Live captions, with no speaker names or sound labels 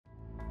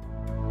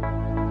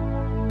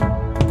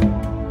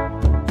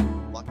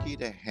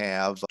to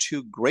have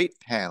two great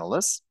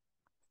panelists.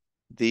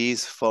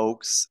 These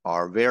folks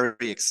are very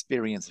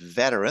experienced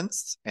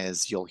veterans,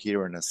 as you'll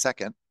hear in a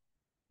second,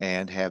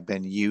 and have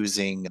been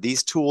using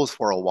these tools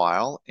for a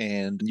while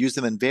and use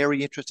them in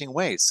very interesting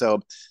ways. So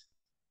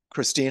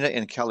Christina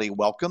and Kelly,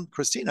 welcome.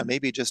 Christina,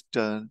 maybe just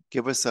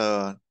give us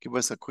a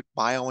quick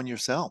bio on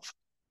yourself.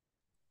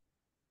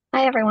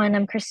 Hi, everyone.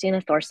 I'm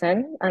Christina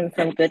Thorson. I'm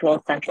from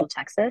Goodwill, Central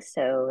Texas.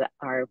 So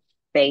our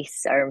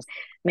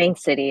main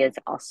city is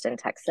Austin,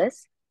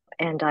 Texas.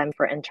 And I'm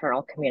for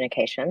internal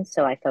communication.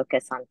 So I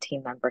focus on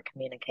team member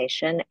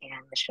communication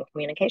and mission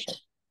communication.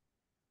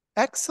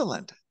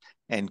 Excellent.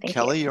 And Thank you.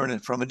 Kelly, you're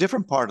from a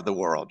different part of the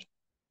world.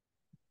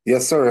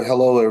 Yes, sir.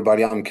 Hello,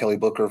 everybody. I'm Kelly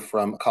Booker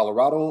from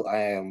Colorado.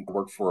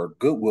 work for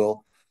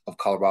Goodwill of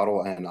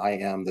Colorado, and I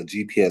am the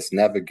GPS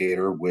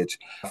navigator, which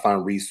I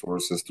find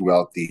resources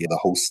throughout the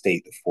whole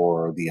state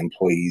for the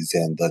employees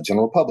and the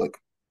general public.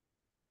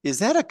 Is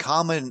that a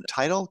common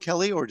title,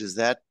 Kelly, or is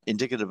that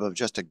indicative of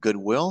just a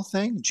Goodwill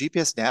thing?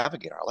 GPS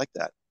navigator. I like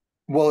that.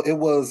 Well, it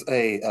was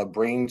a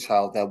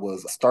brainchild that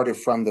was started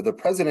from the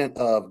president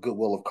of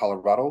Goodwill of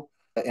Colorado.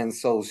 And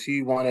so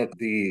she wanted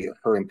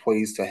her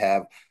employees to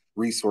have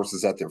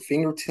resources at their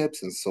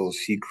fingertips. And so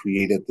she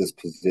created this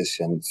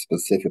position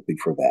specifically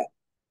for that.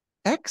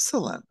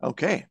 Excellent.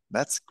 Okay,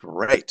 that's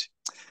great.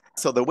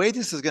 So the way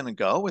this is going to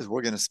go is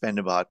we're going to spend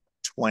about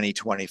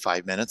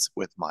 25 minutes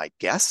with my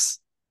guests.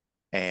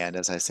 And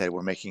as I said,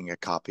 we're making a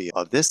copy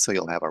of this, so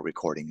you'll have a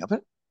recording of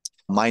it.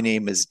 My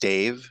name is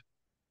Dave,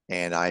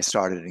 and I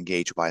started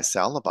Engage Buy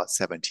Sell about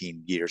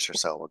 17 years or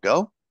so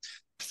ago.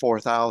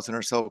 4,000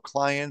 or so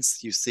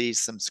clients. You see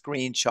some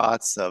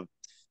screenshots of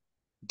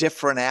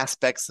different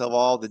aspects of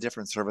all the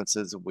different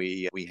services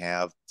we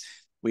have.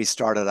 We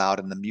started out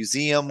in the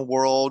museum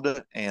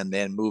world and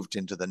then moved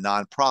into the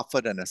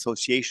nonprofit and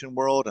association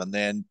world, and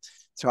then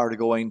started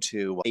going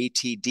to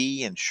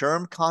ATD and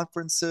SHRM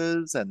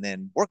conferences and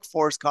then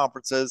workforce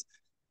conferences.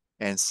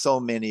 And so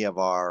many of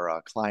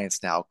our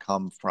clients now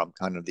come from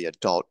kind of the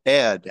adult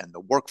ed and the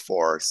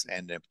workforce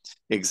and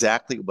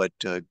exactly what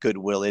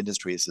Goodwill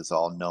Industries is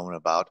all known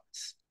about.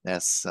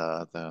 That's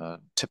the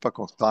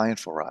typical client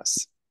for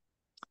us.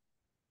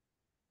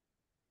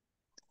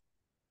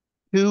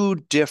 Two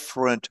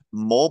different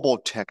mobile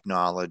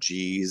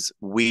technologies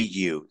we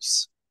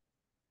use.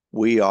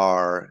 We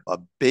are a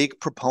big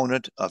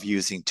proponent of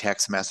using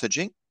text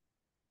messaging.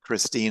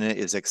 Christina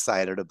is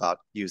excited about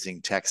using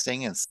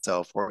texting. And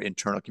so for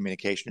internal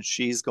communication,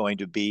 she's going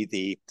to be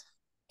the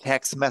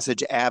text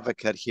message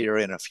advocate here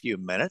in a few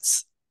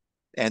minutes.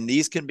 And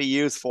these can be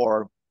used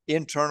for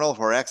internal,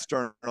 for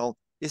external.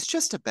 It's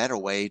just a better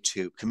way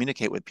to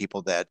communicate with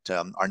people that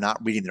are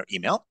not reading their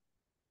email.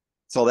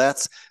 So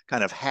that's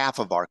kind of half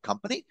of our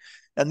company.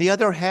 And the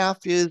other half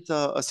is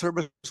a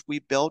service we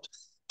built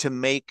to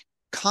make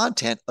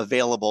content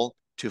available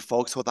to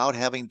folks without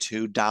having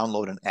to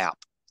download an app.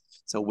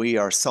 So we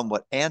are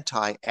somewhat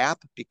anti-app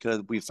because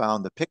we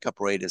found the pickup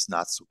rate is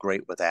not so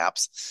great with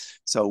apps.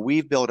 So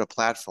we've built a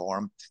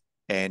platform,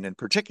 and in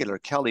particular,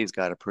 Kelly's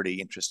got a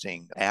pretty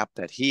interesting app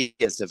that he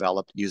has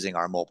developed using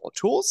our mobile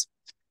tools,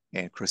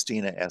 and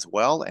Christina as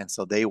well. And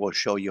so they will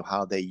show you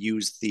how they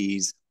use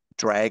these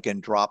drag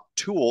and drop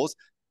tools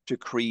to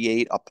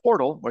create a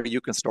portal where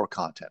you can store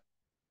content.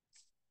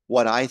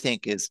 What I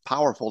think is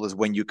powerful is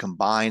when you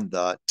combine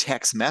the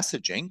text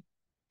messaging.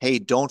 Hey,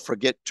 don't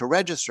forget to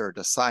register,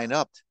 to sign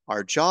up,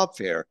 our job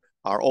fair,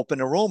 our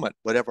open enrollment,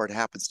 whatever it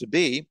happens to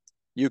be.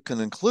 You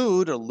can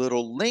include a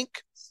little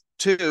link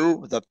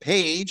to the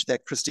page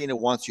that Christina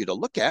wants you to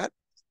look at,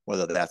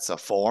 whether that's a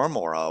form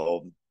or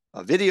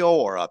a video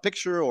or a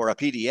picture or a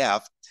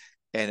PDF.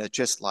 And it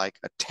just like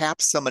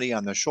taps somebody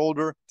on the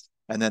shoulder,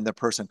 and then the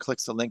person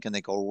clicks the link and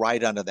they go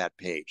right onto that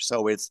page.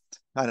 So it's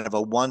kind of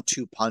a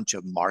 1-2 punch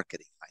of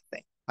marketing, I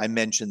think. I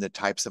mentioned the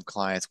types of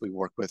clients we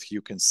work with.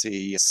 You can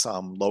see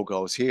some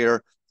logos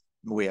here.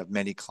 We have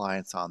many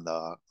clients on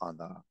the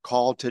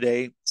call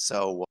today.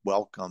 So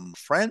welcome,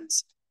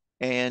 friends,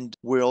 and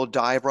we'll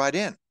dive right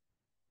in.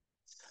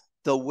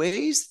 The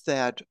ways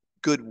that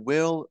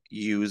Goodwill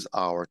use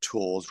our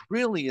tools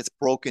really is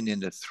broken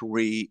into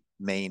three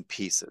main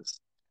pieces.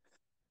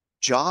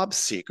 Job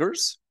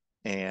seekers,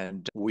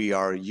 and we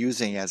are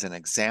using as an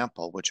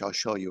example, which I'll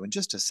show you in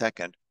just a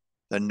second,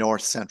 the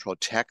North Central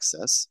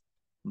Texas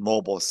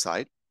mobile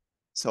site.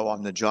 So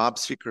on the job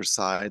seeker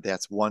side,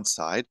 that's one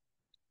side.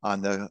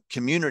 On the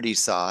community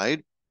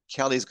side,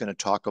 Kelly's going to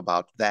talk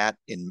about that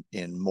in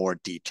more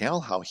detail,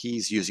 how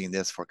he's using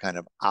this for kind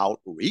of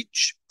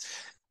outreach.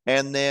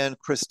 And then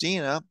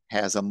Christina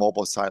has a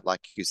mobile site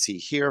like you see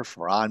here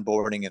for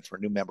onboarding and for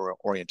new member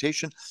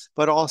orientation,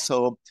 but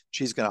also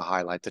she's going to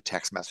highlight the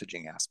text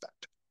messaging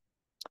aspect.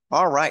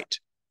 All right.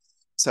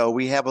 So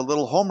we have a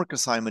little homework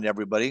assignment,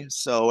 everybody.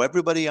 So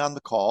everybody on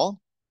the call,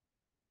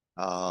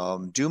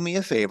 do me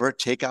a favor,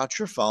 take out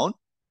your phone.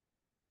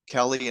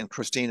 Kelly and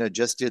Christina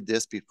just did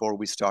this before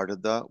we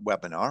started the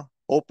webinar.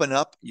 Open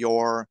up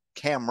your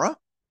camera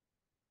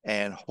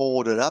and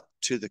hold it up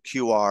to the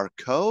QR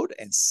code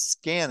and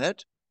scan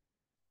it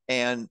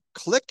and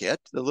click it,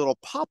 the little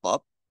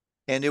pop-up,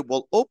 and it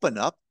will open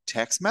up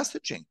text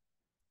messaging.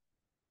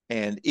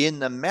 And in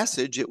the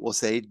message, it will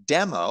say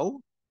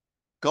demo.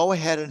 Go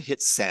ahead and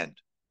hit send.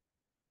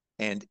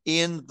 And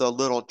in the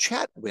little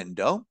chat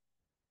window,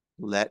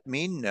 let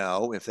me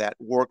know if that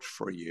worked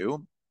for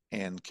you.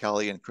 And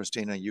Kelly and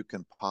Christina, you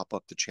can pop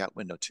up the chat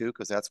window too,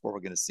 because that's where we're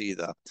going to see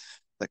the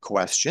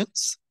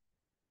questions.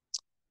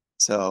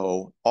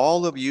 So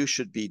all of you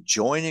should be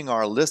joining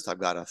our list. I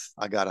got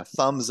a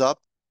thumbs up.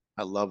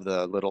 I love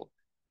the little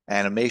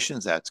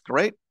animations. That's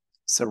great.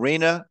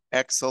 Serena,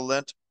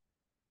 excellent.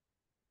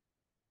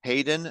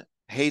 Hayden,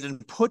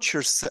 put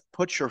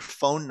your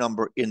phone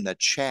number in the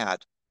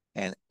chat,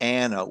 and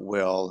Anna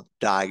will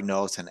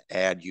diagnose and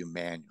add you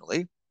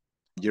manually.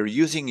 You're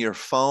using your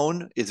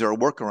phone. Is there a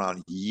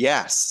workaround?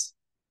 Yes.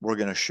 We're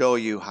going to show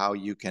you how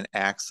you can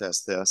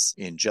access this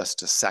in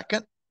just a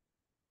second.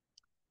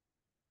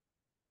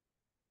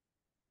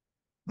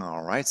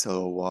 All right,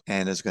 so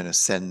Anna's going to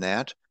send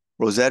that.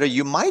 Rosetta,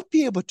 you might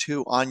be able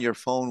to, on your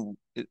phone,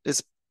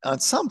 on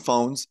some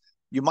phones,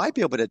 you might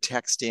be able to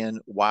text in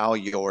while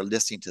you're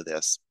listening to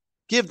this.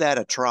 Give that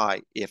a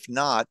try. If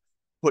not,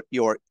 put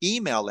your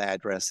email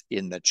address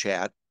in the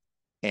chat,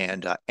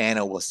 and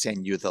Anna will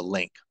send you the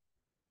link.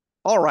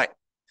 All right,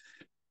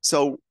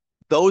 so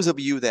those of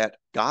you that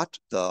got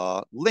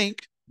the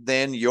link,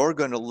 then you're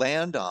going to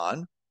land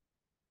on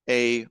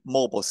a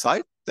mobile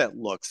site that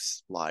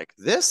looks like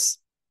this.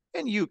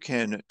 And you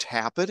can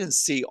tap it and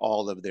see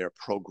all of their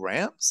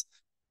programs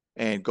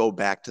and go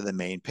back to the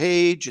main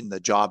page and the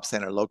job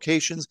center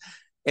locations.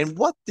 And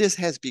what this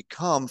has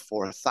become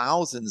for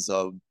thousands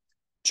of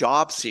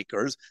job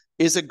seekers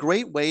is a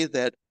great way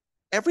that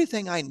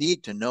everything I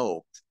need to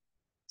know,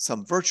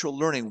 some virtual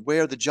learning,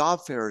 where the job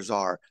fairs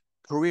are,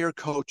 career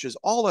coaches,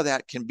 all of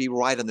that can be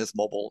right on this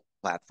mobile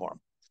platform.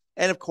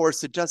 And of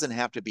course, it doesn't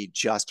have to be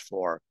just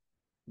for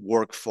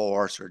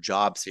workforce or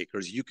job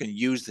seekers. You can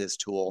use this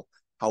tool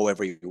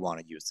however you want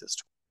to use this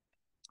tool.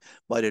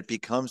 But it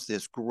becomes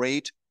this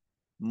great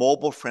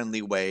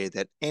mobile-friendly way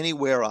that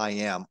anywhere I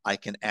am, I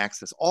can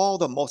access all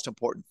the most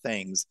important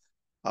things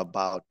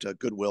about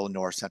Goodwill in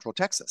North Central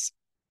Texas.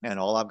 And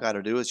all I've got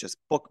to do is just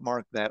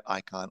bookmark that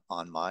icon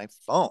on my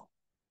phone.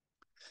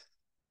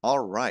 All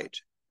right,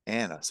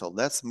 Anna, so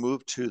let's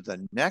move to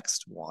the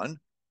next one.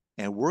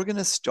 And we're going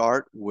to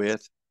start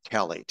with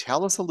Kelly.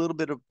 Tell us a little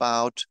bit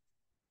about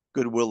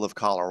Goodwill of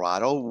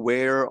Colorado.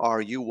 Where are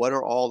you? What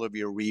are all of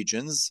your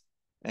regions?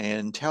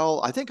 And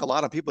I think a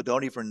lot of people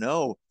don't even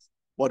know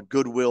what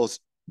Goodwill's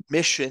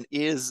mission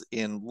is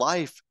in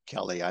life,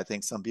 Kelly. I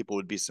think some people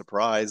would be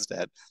surprised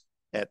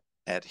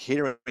at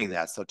hearing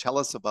that. So tell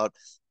us about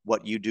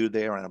what you do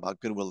there and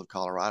about Goodwill of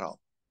Colorado.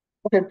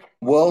 Okay.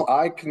 Well,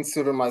 I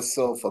consider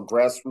myself a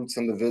grassroots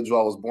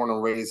individual. I was born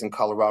and raised in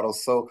Colorado.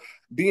 So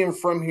being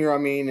from here, I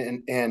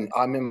mean, and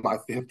I'm in my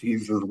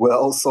 50s as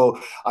well. So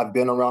I've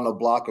been around the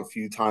block a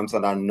few times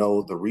and I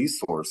know the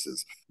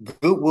resources.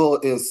 Goodwill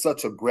is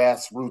such a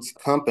grassroots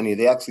company.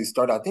 They actually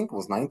started, I think it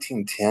was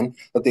 1910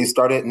 that they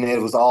started, and it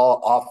was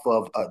all off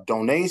of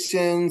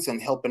donations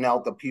and helping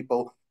out the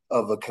people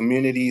of a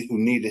community who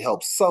needed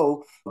help.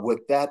 So,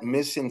 with that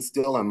mission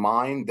still in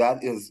mind,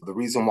 that is the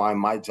reason why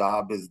my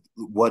job is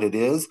what it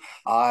is.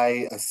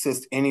 I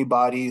assist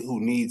anybody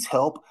who needs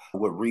help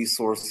with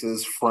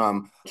resources,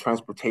 from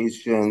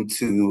transportation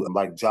to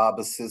like job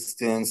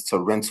assistance to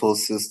rental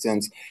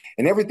assistance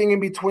and everything in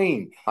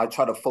between. I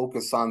try to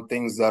focus on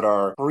things that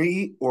are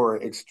free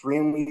or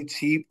extremely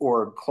cheap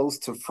or close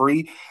to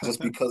free, just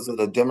because of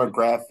the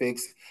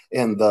demographics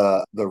in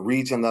the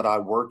region that I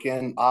work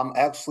in. I'm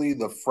actually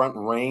the Front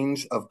Range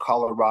of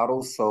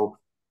Colorado. So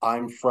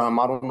I'm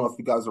from, I don't know if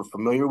you guys are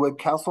familiar with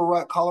Castle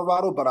Rock,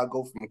 Colorado, but I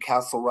go from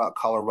Castle Rock,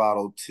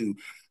 Colorado to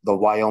the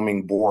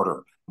Wyoming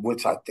border,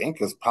 which I think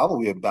is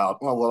probably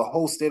about, well, the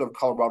whole state of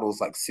Colorado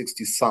is like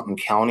 60 something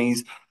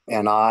counties.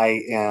 And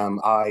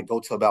I go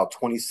to about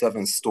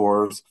 27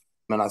 stores,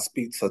 and I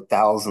speak to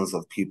thousands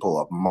of people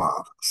a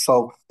month.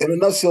 So in a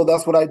nutshell,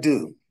 that's what I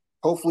do.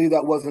 Hopefully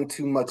that wasn't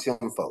too much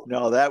info.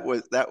 No, that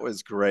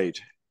was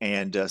great.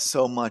 And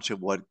so much of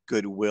what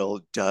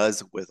Goodwill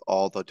does with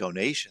all the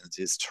donations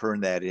is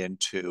turn that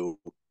into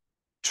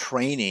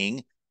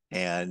training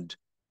and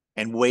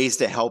ways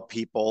to help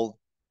people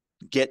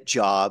get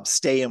jobs,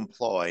 stay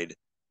employed.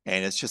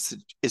 And it's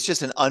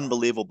just an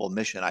unbelievable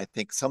mission. I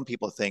think some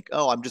people think,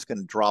 oh, I'm just going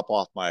to drop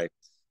off my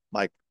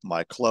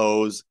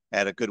clothes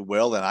at a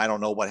Goodwill and I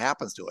don't know what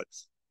happens to it.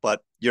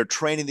 But you're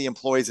training the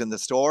employees in the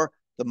store.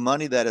 The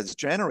money that is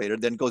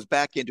generated then goes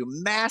back into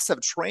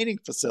massive training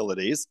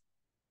facilities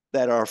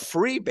that are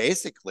free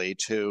basically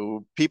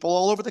to people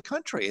all over the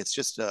country. It's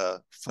just a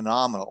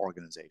phenomenal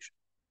organization.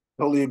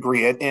 Totally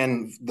agree.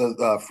 And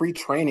the free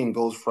training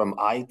goes from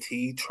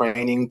IT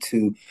training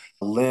to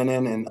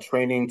linen and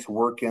training to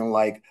work in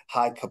like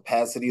high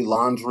capacity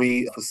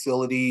laundry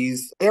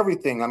facilities,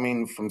 everything. I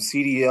mean, from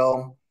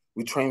CDL,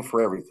 we train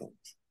for everything.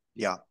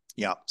 Yeah.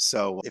 Yeah.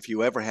 So if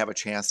you ever have a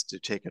chance to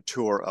take a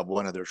tour of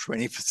one of their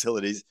training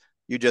facilities,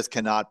 you just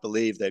cannot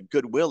believe that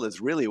Goodwill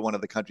is really one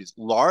of the country's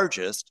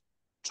largest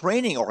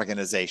training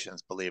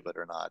organizations, believe it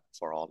or not,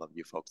 for all of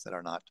you folks that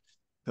are not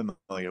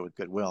familiar with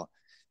Goodwill.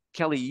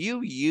 Kelly,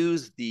 you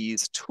use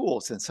these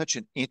tools in such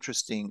an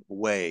interesting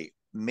way.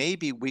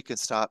 Maybe we could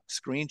stop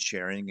screen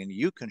sharing and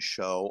you can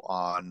show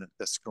on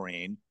the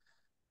screen.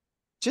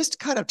 Just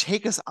kind of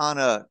take us on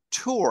a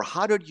tour.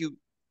 How did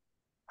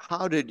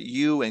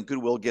you and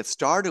Goodwill get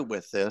started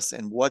with this,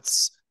 and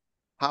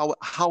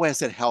how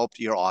has it helped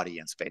your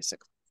audience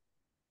basically?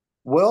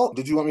 Well,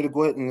 did you want me to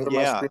go ahead and share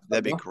my Yeah, screen right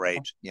that'd be now?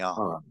 great. Yeah.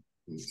 All right.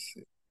 Let me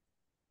see.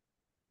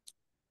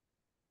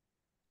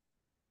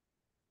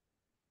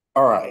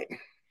 All right.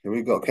 Here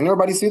we go. Can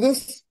everybody see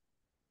this?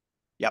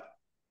 Yep.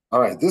 All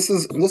right. This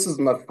is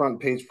my front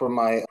page for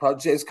my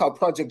project. It's called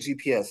Project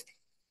GPS.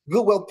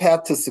 Goodwill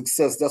Path to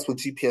Success. That's what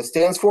GPS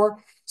stands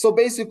for. So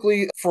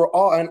basically, for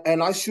all,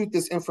 and I shoot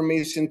this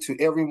information to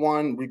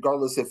everyone,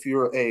 regardless if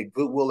you're a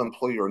Goodwill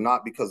employee or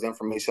not, because the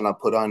information I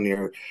put on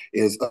there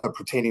is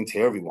pertaining to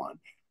everyone.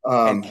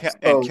 And Um, Ke-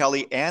 and so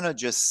Kelly, Anna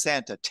just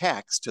sent a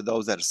text to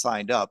those that have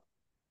signed up.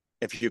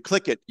 If you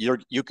click it,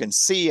 you can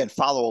see and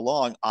follow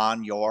along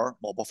on your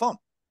mobile phone.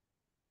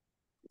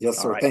 yes,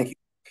 All sir. right. Thank you.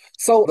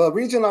 So the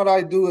region that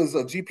I do is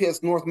a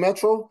GPS North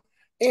Metro.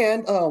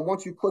 And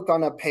once you click on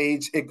that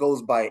page, it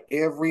goes by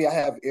I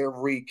have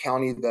every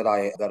county that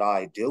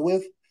I deal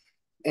with.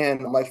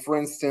 And like for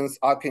instance,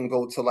 I can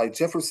go to like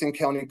Jefferson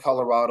County,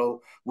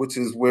 Colorado, which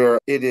is where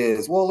it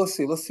is. Well, let's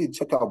see,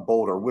 check out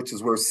Boulder, which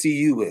is where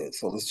CU is.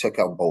 So let's check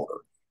out Boulder.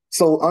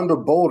 So under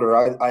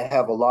Boulder, I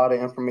have a lot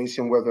of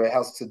information, whether it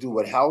has to do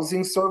with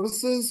housing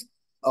services,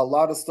 a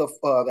lot of stuff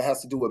that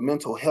has to do with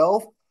mental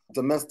health,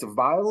 domestic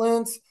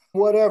violence,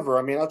 whatever.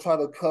 I mean, I try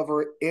to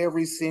cover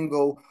every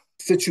single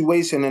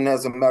situation. And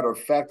as a matter of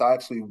fact, I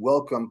actually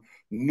welcome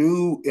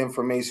new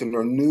information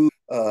or new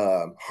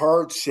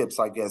hardships,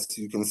 I guess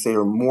you can say,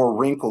 or more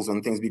wrinkles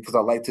and things, because I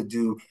like to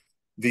do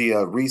the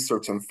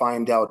research and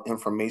find out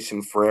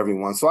information for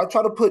everyone. So I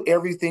try to put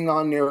everything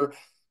on there.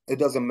 It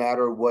doesn't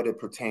matter what it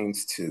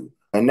pertains to.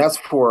 And that's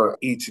for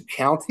each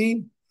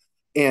county.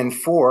 And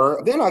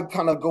then I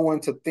kind of go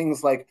into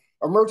things like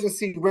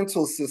emergency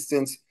rental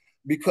assistance,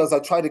 because I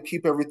try to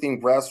keep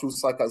everything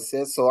grassroots, like I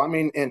said. So I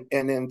mean, and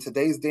in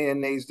today's day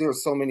and age, there are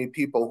so many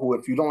people who,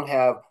 if you don't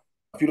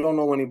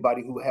know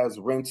anybody who has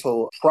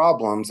rental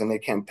problems and they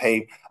can't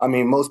pay, I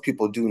mean, most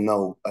people do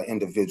know an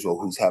individual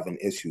who's having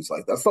issues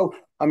like that. So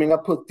I mean, I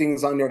put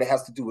things on there that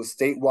has to do with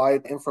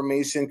statewide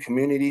information,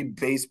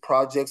 community-based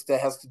projects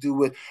that has to do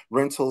with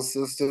rental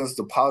assistance,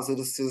 deposit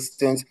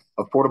assistance,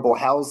 affordable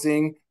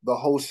housing, the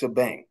whole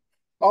shebang.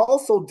 I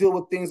also deal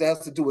with things that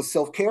has to do with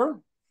self-care.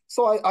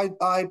 So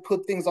I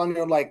put things on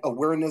there like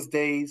awareness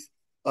days.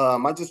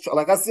 I just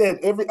like I said,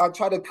 I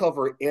try to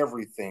cover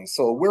everything.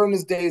 So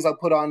awareness days I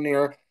put on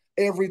there,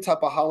 every type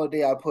of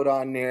holiday I put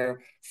on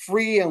there,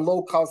 free and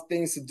low cost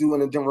things to do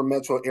in the Denver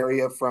metro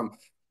area, from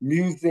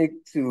music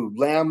to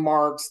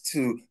landmarks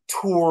to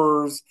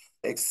tours,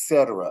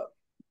 etc.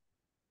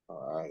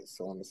 All right,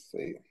 so let me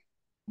see.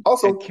 And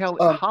Also, Kelly,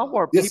 how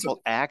are yes, sir.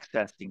 people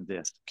accessing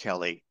this,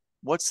 Kelly?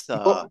 What's the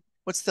Well,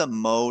 what's the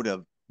mode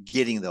of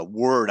getting the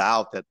word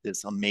out that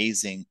this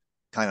amazing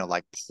kind of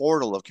like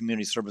portal of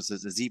community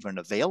services is even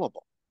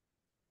available?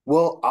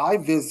 Well, I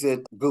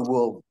visit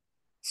Goodwill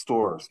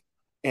stores,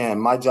 and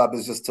my job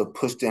is just to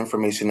push the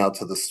information out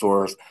to the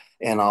stores.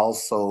 And I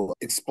also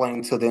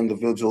explain to the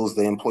individuals,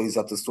 the employees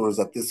at the stores,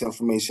 that this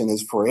information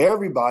is for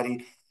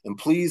everybody. And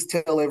please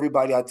tell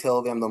everybody. I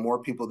tell them, the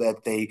more people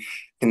that they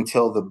can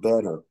tell, the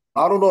better.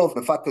 I don't know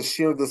if I could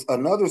share this.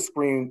 Another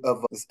screen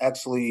of is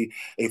actually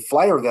a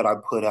flyer that I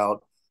put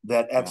out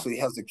that Yeah, actually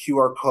has a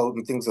QR code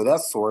and things of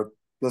that sort,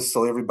 just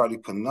so everybody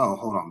can know.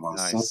 Hold on one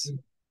nice. second.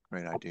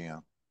 Great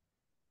idea.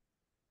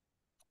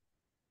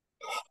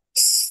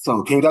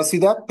 So, can you guys see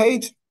that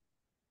page?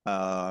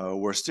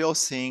 We're still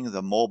seeing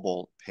the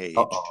mobile page.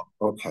 Uh-oh.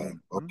 Okay.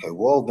 Mm-hmm. Okay.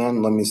 Well,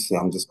 then let me see.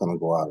 I'm just going to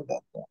go out of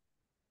that then.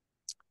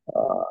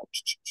 Uh,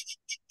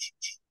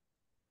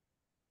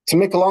 to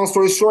make a long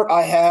story short,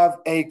 I have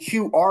a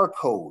QR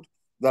code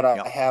that I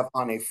Yep. have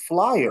on a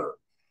flyer.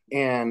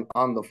 And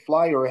on the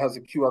flyer, it has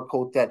a QR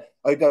code that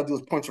all you got to do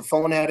is point your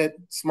phone at it,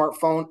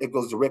 smartphone. It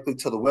goes directly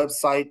to the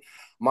website.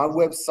 My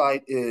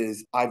website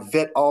is, I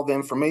vet all the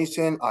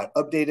information, I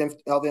update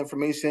all the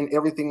information.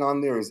 Everything on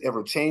there is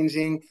ever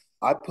changing.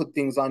 I put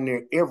things on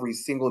there every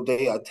single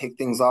day. I take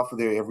things off of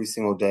there every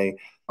single day.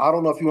 I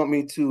don't know if you want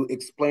me to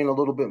explain a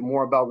little bit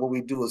more about what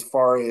we do as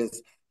far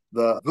as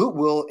the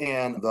Goodwill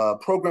and the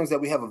programs that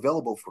we have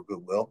available for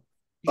Goodwill.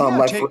 Yeah,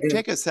 Like for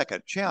take a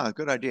second. Yeah,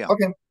 good idea.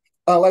 Okay.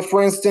 Like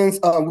for instance,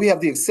 we have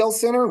the Excel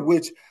Center,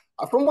 which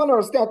from what I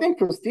understand, I think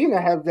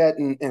Christina has that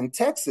in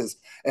Texas.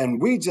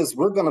 And we're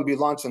going to be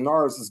launching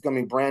ours. It's going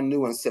to be brand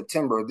new in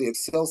September. The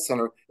Excel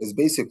Center is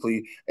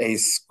basically a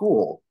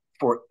school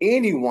for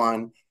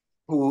anyone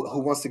who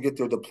wants to get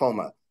their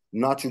diploma.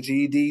 Not your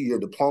GED, your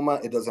diploma.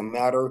 It doesn't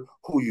matter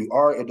who you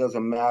are. It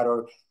doesn't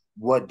matter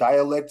what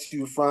dialect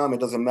you're from. It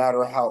doesn't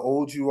matter how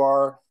old you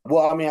are.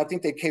 Well, I mean, I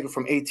think they cater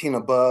from 18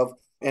 above.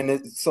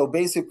 So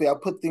basically, I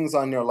put things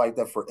on there like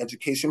that for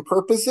education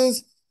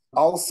purposes.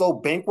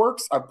 Also,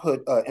 BankWorks, I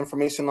put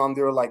information on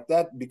there like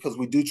that because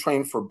we do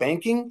train for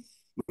banking.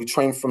 We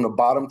train from the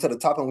bottom to the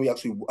top, and we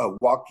actually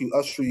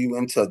usher you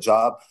into a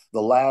job.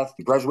 The last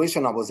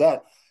graduation I was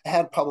at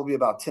had probably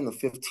about 10 to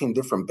 15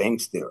 different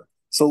banks there.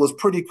 So it was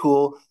pretty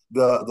cool.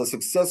 The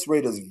success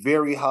rate is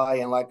very high.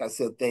 And like I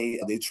said, they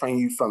train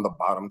you from the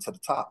bottom to the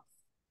top.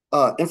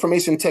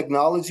 Information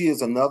technology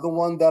is another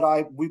one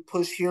that we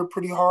push here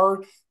pretty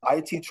hard.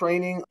 IT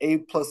training, A+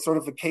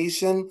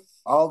 certification.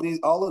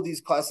 All of these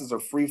classes are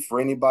free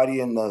for anybody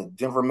in the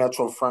Denver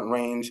Metro Front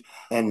Range.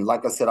 And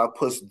like I said, I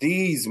push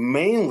these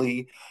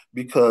mainly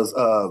because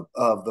of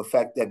the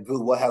fact that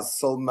Goodwill has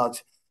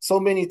so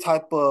many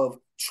type of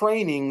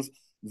trainings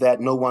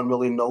that no one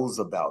really knows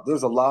about.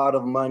 There's a lot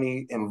of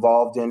money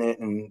involved in it,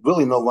 and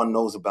really no one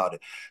knows about it.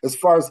 As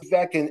far as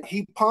vac and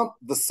heat pump,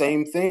 the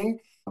same thing.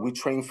 We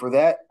train for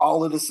that.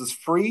 All of this is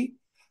free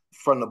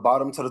from the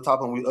bottom to the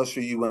top, and we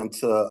usher you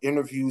into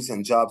interviews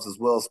and jobs as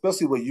well,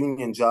 especially with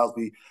union jobs.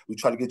 We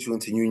try to get you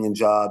into union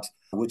jobs,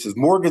 which is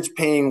mortgage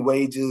paying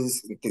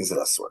wages and things of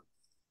that sort.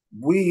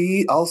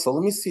 We also,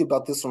 let me see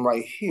about this one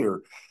right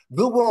here.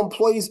 Goodwill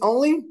employees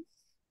only.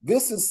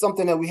 This is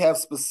something that we have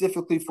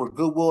specifically for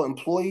Goodwill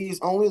employees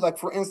only. Like,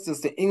 for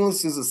instance, the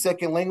English is a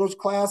second language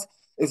class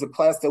is a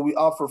class that we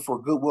offer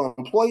for Goodwill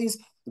employees.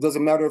 It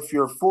doesn't matter if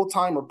you're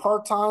full-time or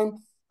part-time.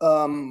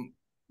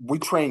 We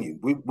train you.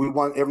 We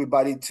want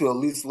everybody to at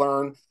least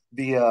learn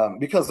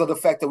because of the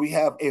fact that we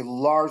have a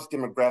large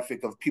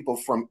demographic of people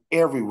from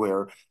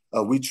everywhere.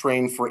 We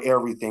train for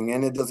everything,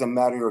 and it doesn't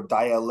matter your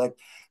dialect.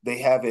 They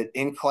have it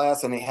in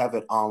class and they have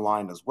it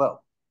online as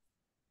well.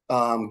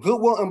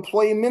 Goodwill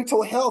employee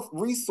mental health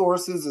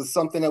resources is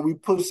something that we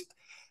push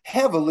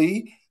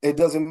heavily. It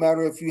doesn't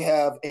matter if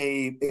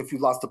you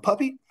lost a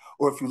puppy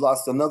or if you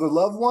lost another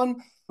loved one.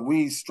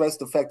 We stress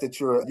the fact that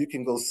you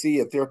can go see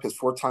a therapist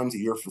 4 times a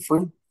year for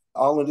free.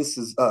 All of this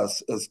is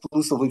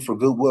exclusively for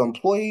Goodwill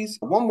employees.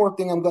 One more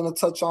thing I'm going to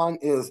touch on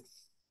is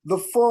the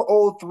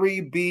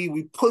 403B.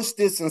 We push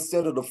this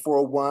instead of the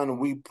 401.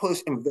 We push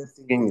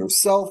investing in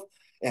yourself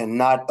and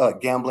not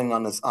gambling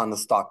on the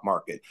stock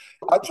market.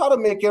 I try to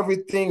make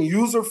everything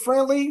user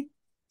friendly.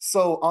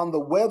 So on the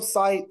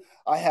website,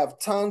 I have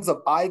tons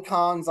of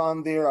icons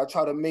on there. I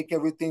try to make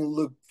everything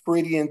look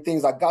pretty and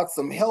things. I got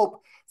some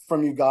help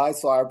from you guys,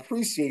 so I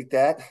appreciate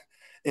that.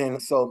 And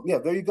so, yeah,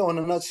 there you go in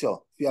a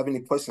nutshell. If you have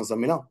any questions, let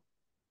me know.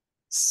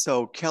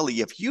 So,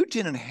 Kelly, if you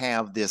didn't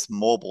have this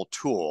mobile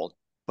tool,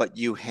 but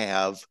you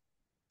have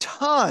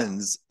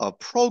tons of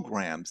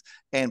programs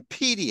and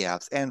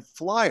PDFs and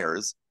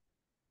flyers,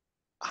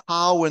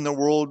 how in the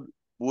world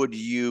would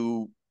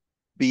you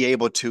be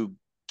able to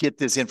get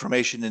this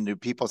information into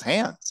people's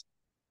hands?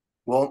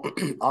 Well,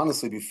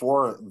 honestly,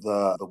 before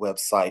the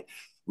website,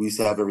 we used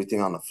to have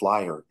everything on the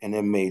flyer, and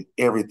it made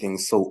everything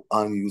so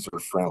unuser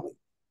friendly.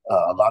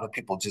 A lot of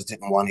people just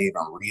didn't want to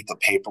even read the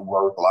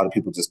paperwork. A lot of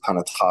people just kind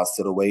of tossed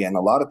it away, and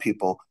a lot of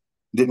people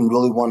didn't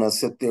really want to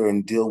sit there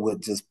and deal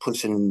with just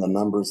pushing in the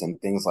numbers and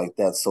things like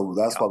that. So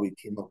that's Yeah. why we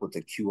came up with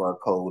the QR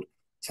code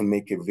to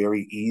make it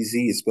very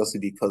easy, especially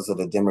because of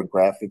the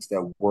demographics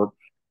that work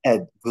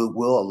at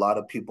Goodwill. A lot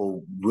of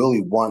people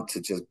really want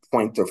to just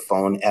point their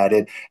phone at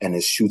it and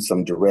it shoots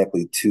them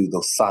directly to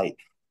the site.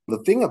 The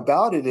thing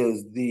about it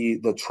is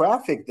the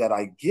traffic that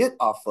I get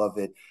off of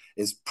it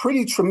is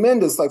pretty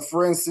tremendous. Like,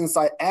 for instance,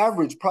 I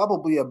average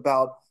probably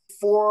about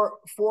four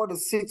to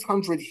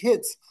 600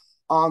 hits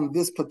on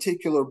this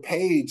particular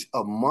page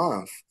a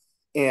month.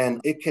 And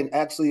it can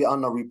actually,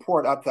 on the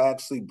report, I can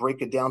actually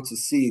break it down to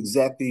see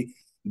exactly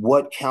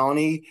what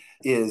county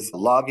is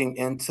logging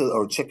into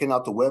or checking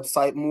out the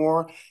website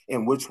more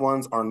and which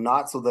ones are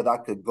not, so that I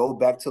could go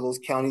back to those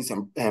counties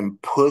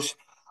and push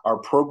our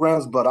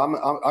programs. But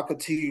I could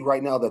tell you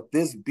right now that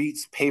this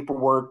beats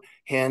paperwork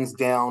hands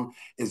down.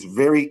 It's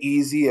very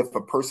easy. If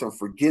a person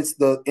forgets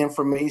the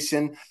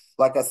information,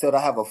 like I said, I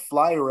have a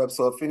flyer up.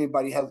 So if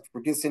anybody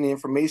forgets any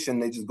information,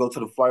 they just go to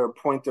the flyer,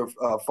 point their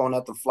phone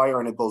at the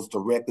flyer, and it goes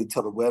directly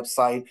to the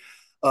website.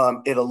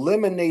 It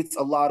eliminates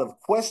a lot of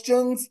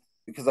questions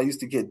because I used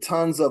to get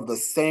tons of the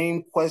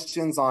same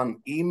questions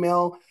on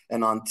email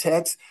and on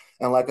text.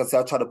 And like I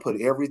said, I try to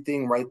put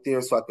everything right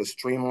there so I could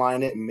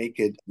streamline it and make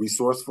it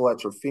resourceful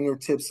at your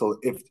fingertips. So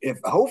if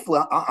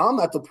hopefully I'm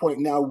at the point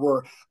now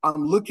where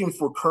I'm looking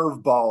for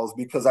curveballs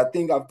because I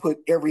think I've put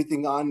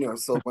everything on there.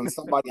 So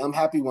I'm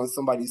happy when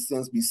somebody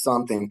sends me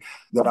something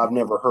that I've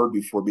never heard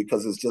before,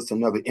 because it's just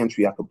another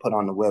entry I could put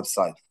on the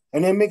website.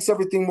 And it makes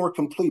everything more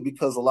complete,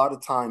 because a lot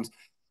of times,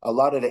 a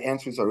lot of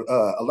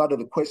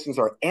the questions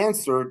are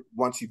answered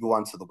once you go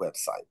onto the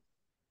website.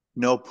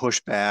 No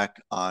pushback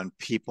on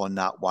people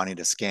not wanting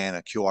to scan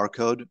a QR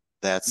code.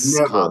 That's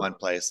Never.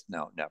 commonplace.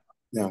 No, never.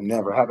 No,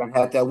 never. Haven't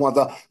had that one.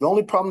 The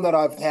only problem that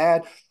I've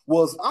had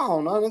was, I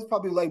don't know, there's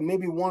probably like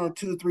maybe one or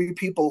two, three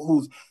people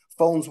whose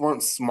phones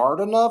weren't smart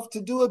enough to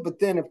do it. But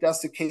then if that's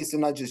the case,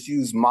 then I just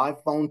use my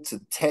phone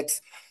to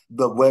text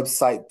the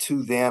website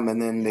to them,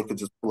 and then they could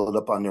just pull it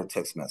up on their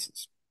text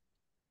message.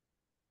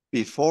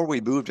 Before we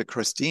move to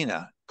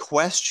Christina,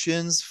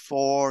 questions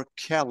for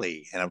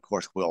Kelly, and of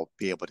course we'll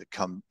be able to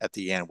come at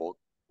the end. We'll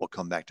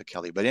come back to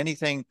Kelly. But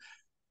anything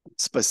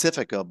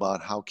specific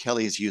about how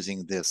Kelly is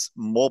using this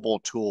mobile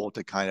tool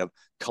to kind of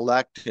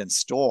collect and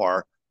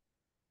store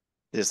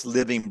this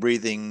living,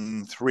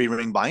 breathing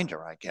three-ring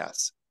binder, I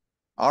guess.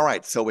 All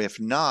right. So if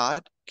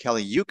not,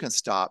 Kelly, you can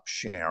stop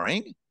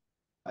sharing.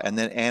 And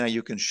then Anna,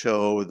 you can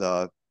show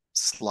the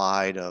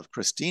slide of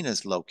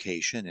Christina's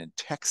location in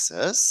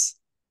Texas.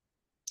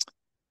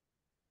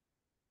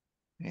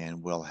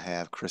 And we'll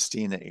have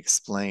Christina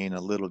explain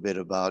a little bit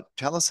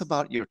tell us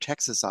about your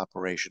Texas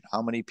operation.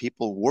 How many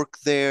people work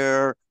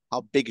there?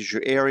 How big is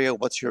your area?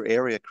 What's your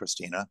area,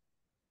 Christina?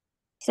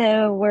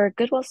 So we're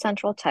Goodwill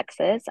Central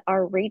Texas.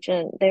 Our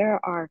region, there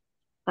are, if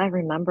I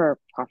remember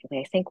properly,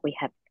 I think we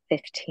have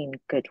 15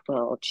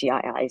 Goodwill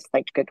GIIs,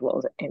 like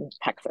Goodwills in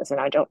Texas.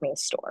 And I don't mean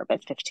store,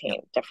 but Yeah,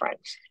 15 different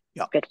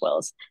yeah.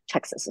 Goodwills.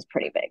 Texas is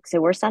pretty big. So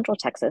we're Central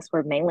Texas.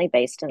 We're mainly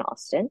based in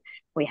Austin.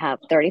 We have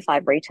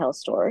 35 retail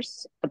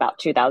stores, about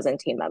 2,000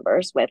 team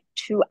members with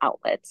 2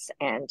 outlets,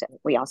 and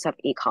we also have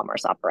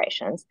e-commerce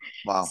operations.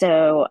 Wow.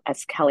 So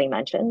as Kelly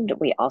mentioned,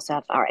 we also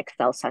have our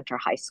Excel Center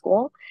High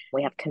School.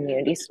 We have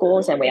community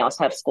schools, and we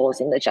also have schools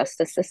in the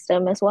justice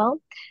system as well.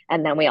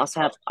 And then we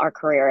also have our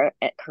career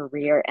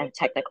and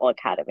technical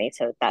academy.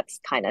 So that's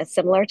kind of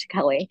similar to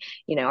Kelly,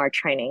 our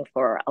training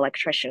for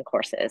electrician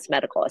courses,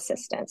 medical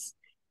assistants.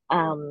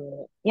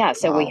 Yeah,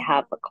 so we Wow.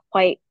 have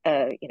quite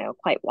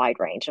wide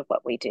range of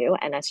what we do.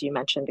 And as you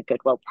mentioned, the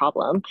Goodwill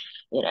problem,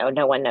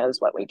 no one knows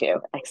what we do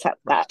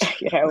except that,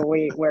 Right.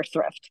 we're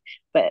thrift,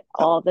 but Yep.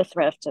 all the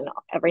thrift and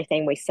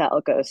everything we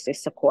sell goes to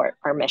support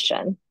our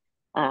mission.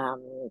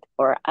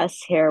 For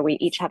us here, we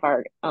each have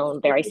our own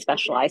very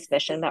specialized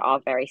mission. They're all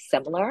very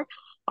similar.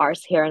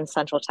 Ours here in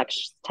Central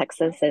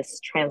Texas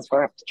is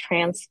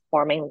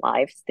transforming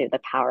lives through the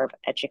power of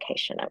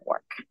education and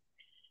work.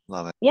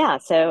 Love it. Yeah,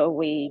 so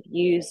we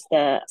use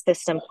the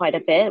system quite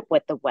a bit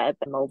with the web,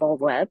 the mobile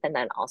web, and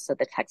then also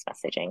the text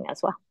messaging as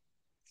well.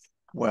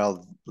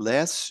 Well,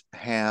 let's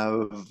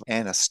have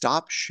Anna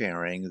stop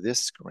sharing this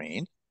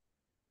screen,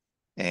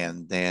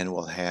 and then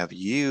we'll have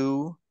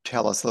you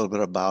tell us a little bit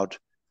about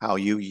how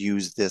you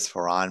use this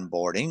for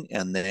onboarding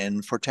and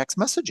then for text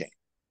messaging.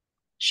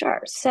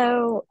 Sure.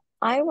 So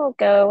I will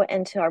go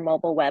into our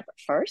mobile web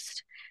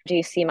first. Do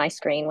you see my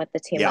screen with the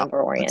team Yeah,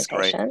 member that's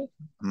great. orientation?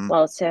 Mm,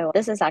 Well, so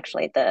this is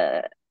actually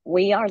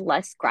we are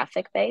less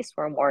graphic based,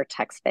 we're more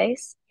text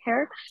based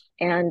here.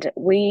 And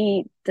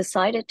we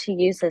decided to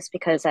use this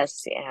because,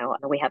 as you know,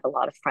 we have a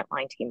lot of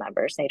frontline team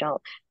members. They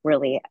don't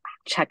really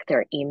check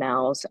their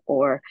emails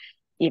or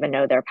even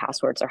know their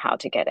passwords or how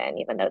to get in,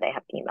 even though they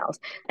have emails.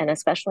 And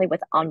especially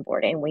with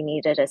onboarding, we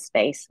needed a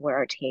space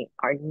where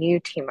our new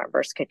team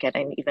members could get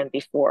in even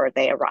before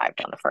they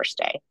arrived on the first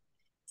day.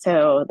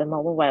 So the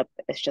mobile web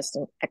is just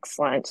an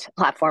excellent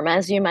platform.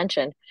 As you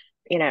mentioned,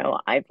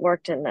 I've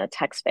worked in the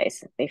tech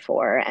space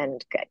before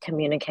and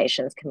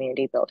communications,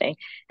 community building.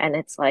 And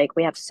it's like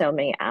we have so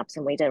many apps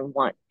and we didn't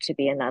want to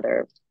be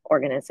another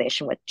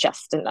organization with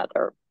just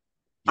another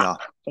yeah,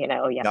 app. You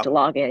have yep. to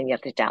log in, you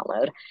have to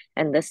download.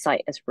 And this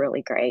site is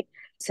really great.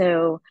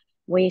 So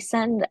we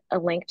send a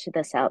link to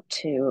this out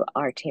to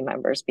our team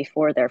members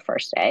before their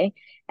first day,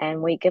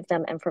 and we give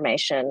them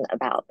information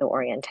about the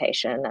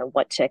orientation and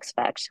what to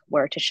expect,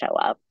 where to show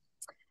up.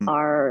 Mm,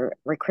 Our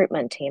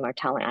recruitment team, our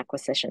talent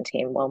acquisition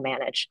team, will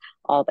manage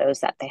all those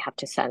that they have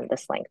to send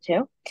this link to,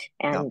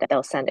 yeah, and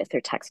they'll send it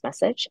through text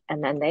message,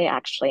 and then they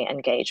actually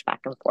engage back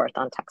and forth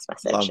on text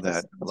love message that.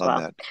 as Love well.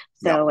 that.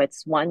 Yeah. So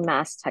it's one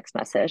mass text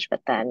message,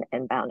 but then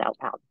inbound,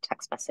 outbound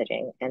text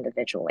messaging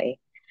individually.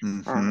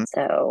 Mm-hmm.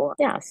 So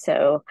yeah,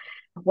 so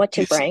what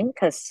to You, bring,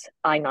 because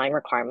I-9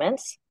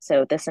 requirements.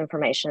 So this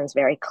information is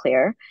very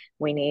clear.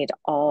 We need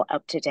all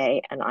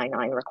up-to-date and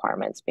I-9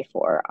 requirements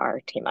before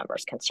our team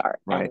members can start.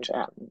 right.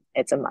 And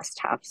it's a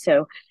must-have.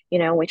 So,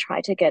 we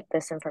try to get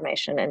this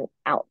information and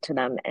out to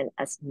them in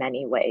as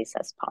many ways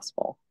as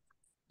possible,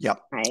 Yep.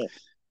 right?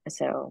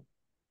 So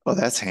Well,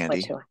 that's what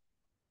handy. to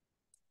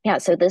yeah,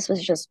 so this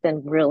has just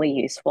been really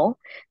useful.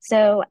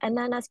 So, and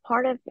then as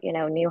part of,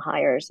 new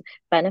hires,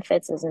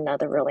 benefits is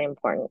another really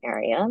important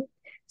area.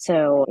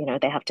 So,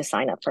 they have to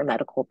sign up for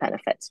medical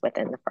benefits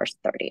within the first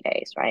 30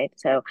 days, right?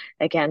 So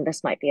again,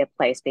 this might be a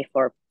place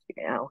before,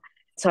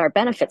 so our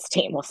benefits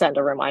team will send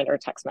a reminder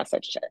text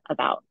message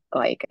about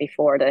like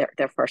before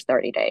their first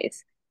 30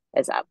 days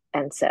is up.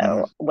 And Mm,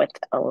 so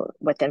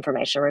with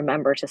information,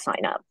 remember to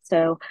sign up.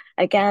 So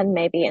again,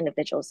 maybe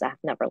individuals that have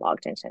never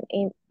logged into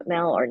an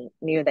email or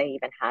knew they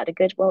even had a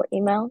Goodwill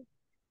email.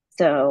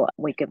 So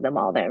we give them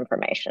all the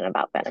information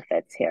about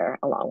benefits here,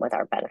 along with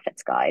our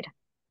benefits guide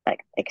that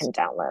they can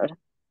download.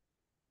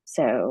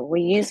 So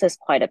we use this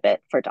quite a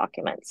bit for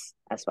documents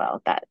as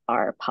well that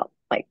are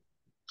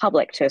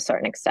public to a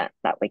certain extent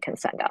that we can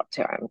send out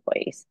to our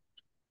employees.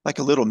 like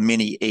a little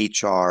mini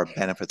HR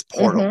benefits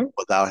portal Mm-hmm.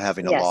 without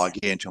having to Yes. log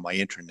into my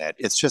internet.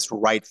 It's just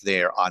right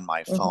there on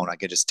my Mm-hmm. phone. I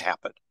can just tap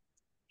it.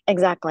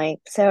 Exactly.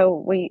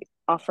 So we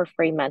offer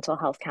free mental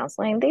health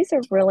counseling. These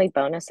are really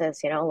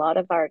bonuses. A lot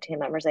of our team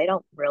members, they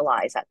don't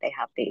realize that they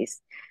have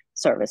these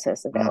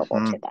services available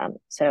Mm-hmm. to them.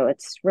 So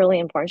it's really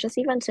important just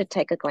even to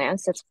take a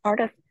glance. It's part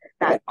of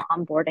that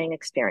onboarding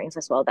experience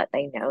as well, that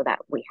they know that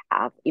we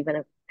have, even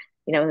if,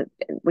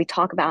 we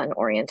talk about an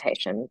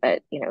orientation,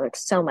 but,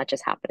 it's so much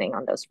is happening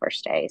on those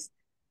first days.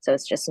 So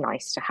it's just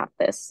nice to have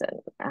this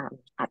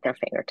at their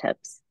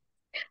fingertips.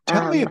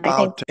 Tell me I think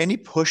about any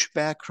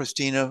pushback,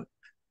 Christina,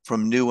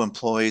 from new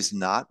employees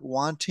not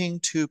wanting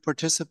to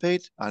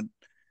participate. I'm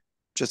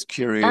just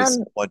curious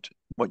um,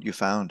 what you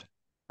found.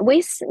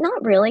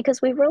 not really,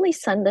 because we really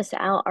send this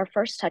out. Our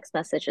first text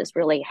message is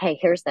really, hey,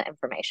 here's the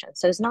information.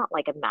 So it's not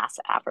like a mass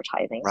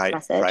advertising Right,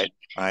 message. right,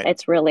 right.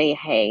 It's really,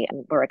 hey,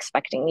 we're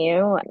expecting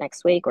you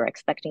next week. We're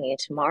expecting you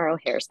tomorrow.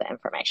 Here's the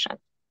information.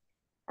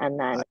 And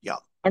then Yeah.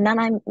 and then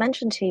I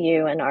mentioned to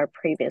you in our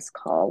previous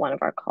call, one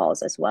of our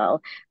calls as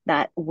well,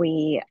 that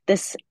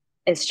this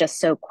is just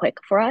so quick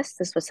for us.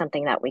 This was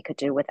something that we could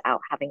do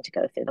without having to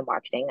go through the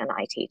marketing and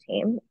IT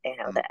team. The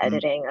Mm-hmm.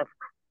 editing of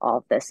all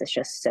of this is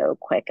just so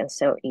quick and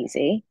so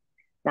easy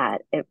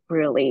that it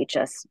really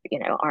just,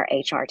 our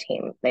HR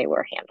team, they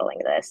were handling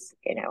this,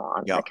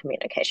 on Yeah. the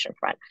communication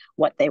front,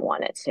 what they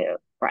wanted to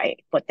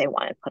write, what they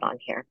wanted put on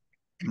here.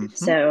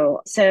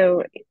 Mm-hmm.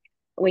 So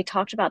we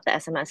talked about the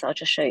SMS. I'll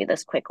just show you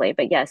this quickly.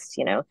 But yes,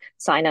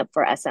 sign up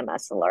for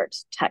SMS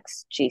alerts,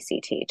 text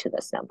GCT to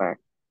this number.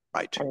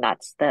 Right. And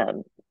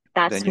Then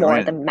that's you're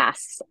more the in.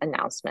 mass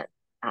announcement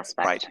Right.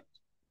 aspect.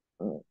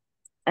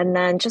 And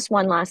then just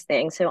one last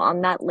thing. So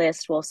on that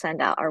list, we'll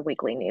send out our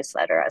weekly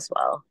newsletter as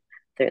well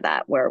through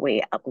that, where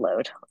we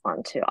upload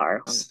onto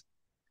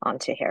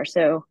here.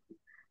 So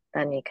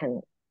then you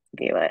can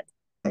view it,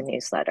 the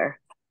newsletter.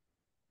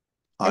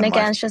 And On my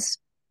again, it's just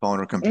phone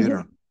or mhm,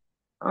 computer.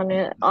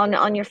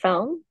 on your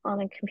phone,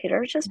 on a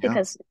computer, just Yeah.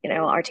 because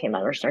our team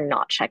members are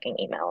not checking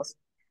emails.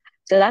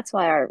 So that's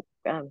why our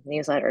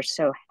newsletter is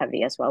so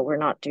heavy as well. We're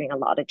not doing a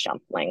lot of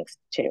jump links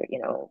to,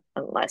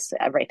 unless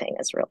everything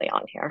is really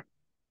on here.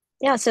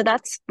 Yeah, so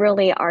that's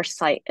really our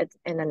site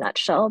in a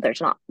nutshell.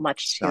 There's not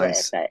much It's to it,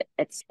 nice. but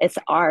it's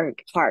our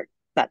part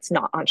that's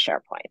not on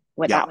SharePoint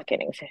Yeah. without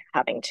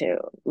having to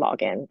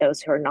log in.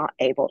 Those who are not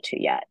able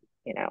to yet,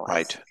 as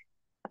Right.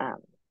 um,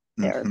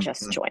 they're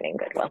just Mm-hmm. joining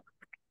Goodwill.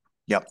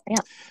 Yep.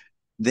 Yeah.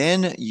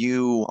 Then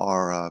you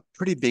are a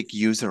pretty big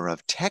user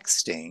of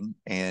texting,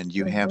 and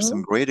you have some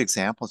Hmm. great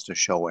examples to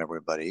show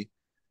everybody.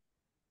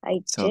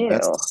 I So do.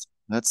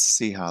 let's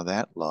see how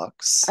that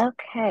looks.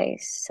 Okay,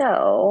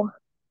 so,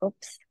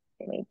 oops,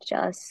 give me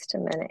just a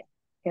minute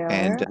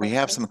And here. we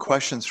have Okay, some so,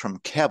 questions from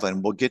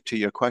Kevin. We'll get to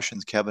your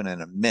questions, Kevin,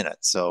 in a minute.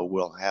 So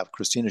we'll have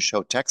Christina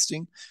show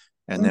texting,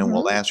 and then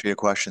we'll hmm answer your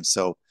questions.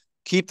 So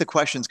keep the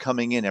questions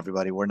coming in,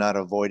 everybody. We're not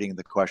avoiding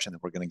the question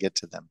that we're going to get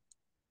to them.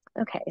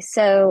 Okay,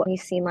 so you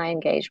see my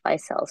engage by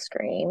cell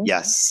screen.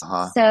 Yes.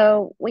 Uh-huh.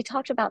 So we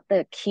talked about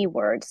the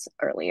keywords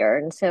earlier.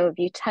 And so if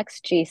you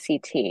text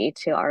GCT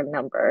to our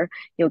number,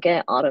 you'll get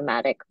an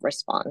automatic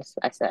response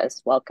that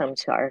says, welcome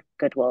to our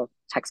Goodwill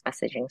text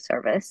messaging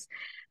service,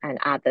 and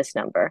add this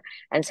number.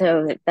 And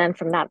so then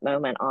from that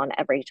moment on,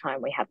 every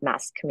time we have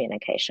mass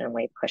communication,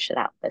 we push it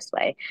out this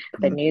way.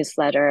 The Mm,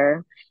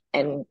 newsletter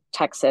in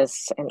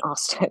Texas and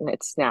Austin,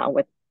 it's now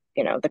with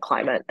the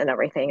climate and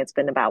everything, it's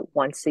been about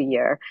once a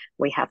year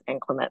we have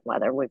inclement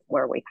weather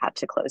where we've had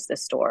to close the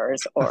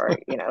stores, or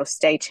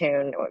stay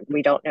tuned, or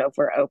we don't know if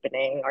we're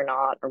opening or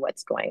not, or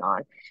what's going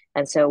on.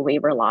 And so we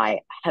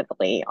rely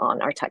heavily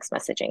on our text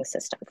messaging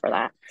system for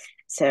that.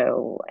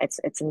 So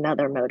it's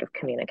another mode of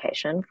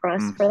communication for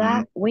us for hmm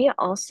that. We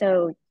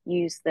also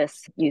use the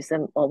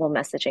mobile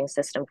messaging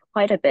system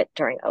quite a bit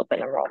during open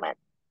enrollment.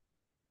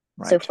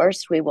 So Right.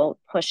 first we will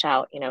push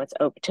out, it's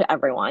open to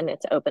everyone.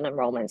 It's open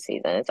enrollment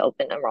season. It's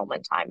open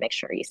enrollment time. Make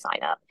sure you sign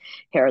up.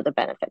 Here are the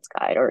benefits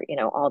guide, or,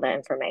 all the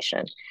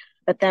information.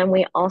 But then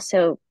we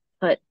also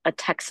put a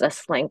text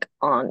us link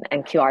on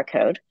and QR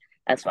code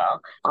as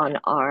well on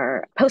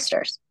our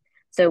posters.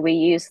 So we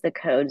use the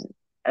code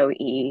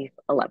OE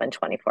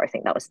 1124. I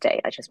think that was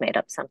date. I just made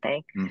up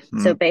something. hmm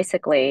So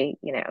basically,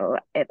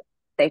 if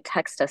they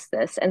text us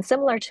this, and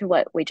similar to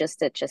what we just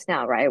did just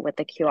now, right, with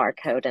the QR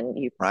code, and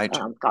you Right.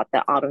 got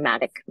the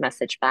automatic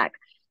message back.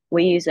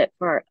 We use it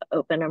for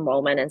open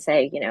enrollment and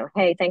say,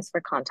 hey, thanks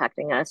for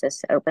contacting us.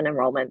 It's open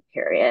enrollment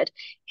period.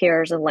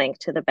 Here's a link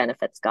to the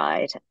benefits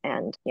guide,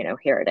 and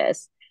here it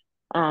is.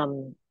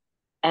 Um,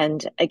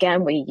 and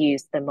again, we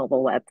use the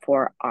mobile web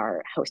for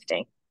our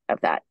hosting of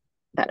that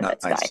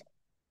benefits guide. Nice.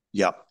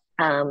 Yep.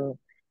 Um,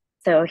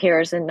 so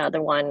here's another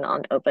one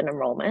on open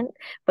enrollment,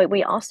 but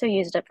we also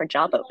used it for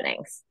job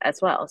openings as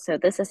well. So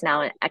this is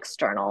now an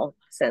external,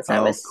 since I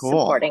Oh, was cool.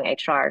 supporting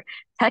HR,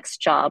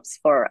 text jobs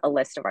for a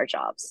list of our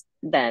jobs.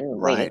 Then we,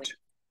 Right.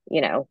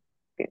 you know,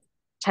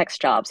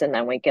 text jobs, and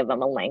then we give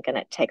them a link and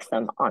it takes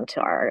them onto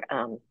our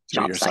To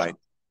job your site. site.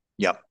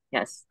 Yep.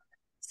 Yes.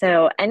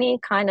 So any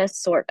kind of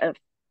sort of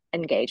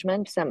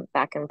engagement, some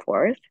back and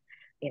forth,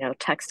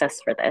 text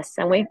us for this.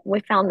 And we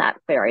found that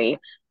very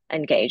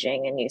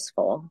engaging and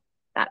useful,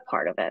 that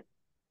part of it.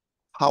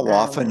 How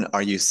often Um,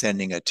 are you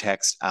sending a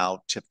text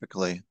out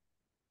typically?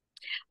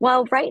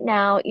 well, right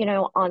now,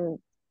 on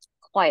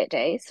quiet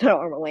days.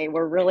 Normally,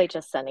 we're really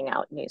just sending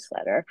out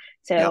newsletter.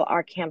 Yeah. So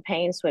our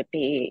campaigns would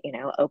be,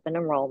 open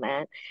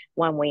enrollment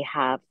when we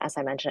have, as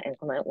I mentioned,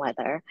 inclement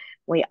weather.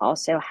 We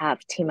also have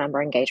team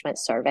member engagement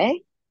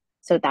survey.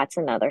 So that's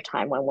another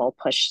time when we'll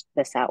push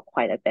this out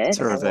quite a bit,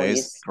 and we'll Surveys,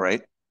 use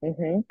great.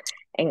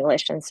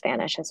 English and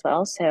Spanish as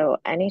well. So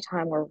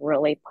anytime we're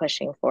really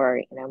pushing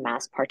for,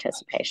 mass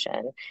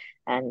participation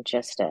and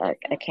just a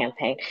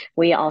campaign.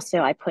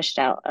 I pushed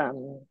out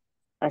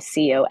a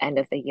CEO end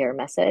of the year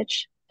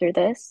message through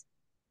this.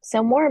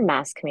 So more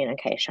mass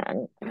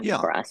communication Yeah.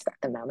 for us at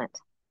the moment.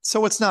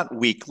 So it's not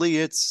weekly,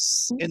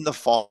 it's in the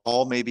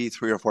fall, maybe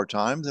 3 or 4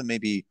 times, and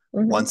maybe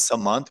once a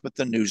month with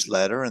the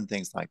newsletter and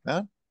things like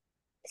that.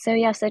 So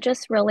yes, it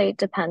just really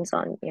depends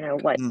on,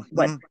 what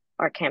Hmm.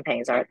 our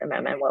campaigns are at the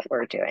moment, what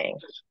we're doing.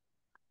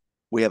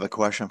 We have a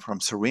question from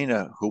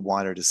Serena who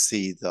wanted to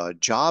see the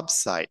job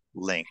site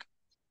link.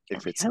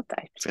 If it's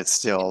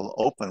still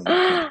open, we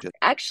can just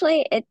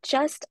Actually,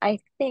 I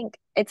think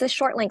it's a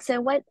short link.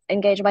 So what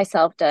Engage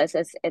Myself does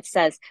is it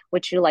says,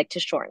 would you like to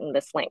shorten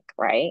this link,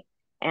 right?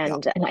 yeah.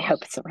 And I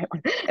hope it's the right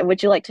one.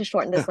 Would you like to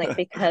shorten this link?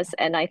 Because,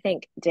 and I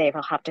think Dave,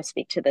 I'll have to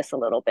speak to this a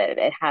little bit.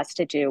 It has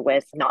to do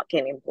with not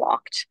getting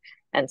blocked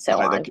and so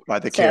on. By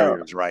the So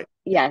carriers, right?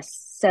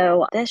 yes.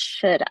 So this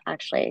should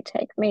actually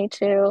take me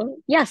to,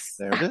 yes.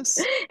 There it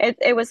is.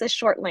 It was a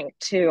short link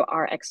to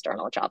our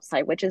external job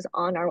site, which is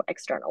on our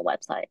external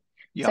website.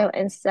 Yeah. So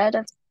instead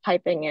of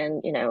typing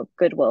in,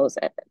 Goodwill's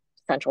at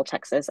Central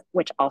Texas,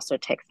 which also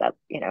takes up,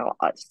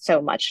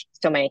 so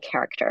many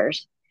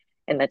characters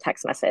in the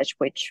text message,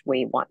 which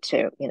we want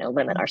to,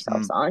 limit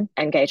ourselves on.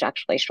 Engage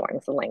actually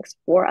shortens the links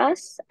for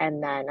us.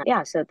 And then,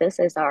 so this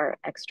is our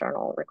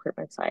external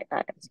recruitment site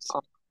that is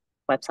on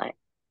the website.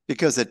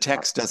 Because the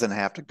text doesn't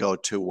have to go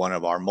to one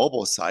of our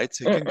mobile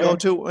sites. It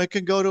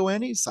can go to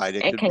any site.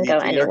 It could can be go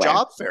to your anywhere.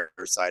 job fair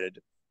site. It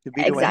could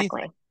be to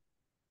Exactly. anything.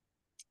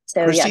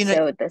 So Christina,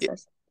 so this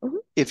is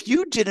if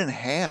you didn't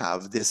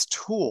have this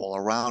tool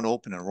around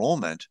open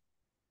enrollment,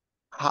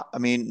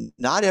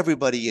 not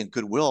everybody in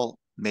Goodwill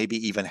maybe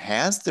even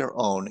has their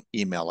own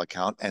email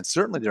account, and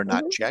certainly they're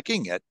not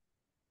checking it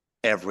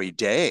every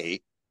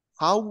day.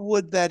 How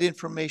would that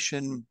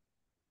information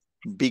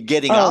be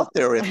getting out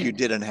there if you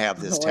didn't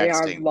have this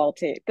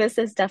texting? This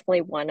is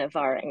definitely one of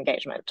our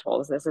engagement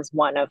tools. This is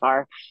one of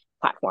our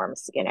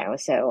platforms,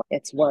 so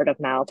it's word of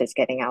mouth is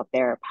getting out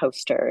there,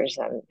 posters,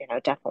 and,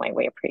 definitely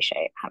we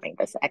appreciate having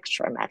this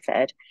extra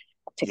method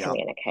to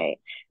communicate.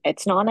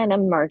 It's not an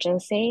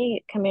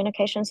emergency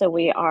communication. So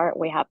we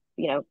have,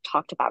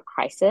 talked about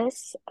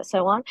crisis,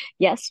 so on.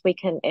 Yes, we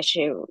can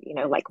issue,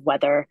 like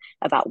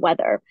about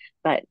weather,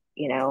 but,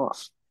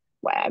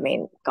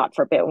 God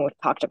forbid, when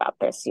we've talked about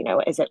this,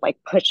 is it like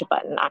push a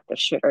button, active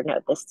shooter? No,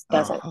 this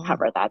doesn't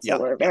cover that. So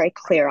we're very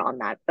clear on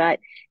that. But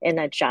in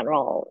a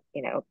general,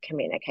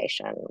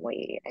 communication,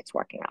 it's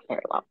working out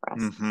very well for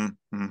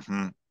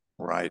us.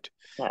 Right.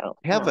 So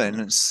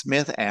Kevin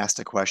Smith asked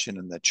a question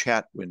in the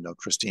chat window,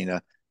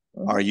 Christina.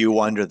 Are you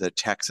under the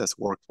Texas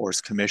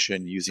Workforce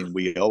Commission using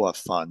WIOA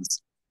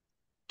funds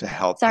to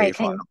help pay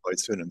for unemployed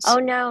students? Oh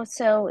no,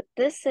 so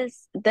this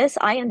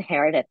I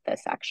inherited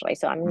this actually.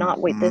 So I'm not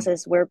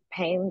we're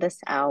paying this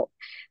out.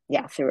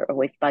 Yeah,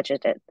 we've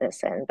budgeted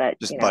this in, but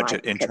just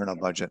internal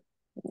budget.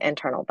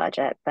 Internal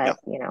budget, but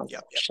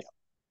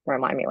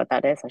remind me what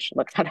that is. I should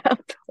look that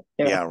up.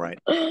 Yeah, right.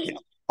 Yeah.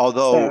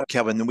 Although,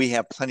 Kevin, we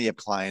have plenty of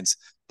clients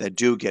that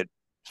do get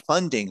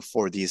funding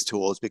for these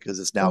tools because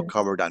it's now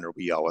covered under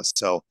WIOA.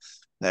 So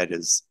that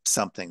is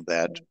something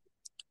that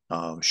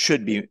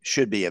should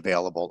be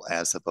available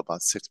as of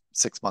about six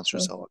months or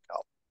so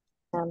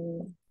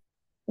ago.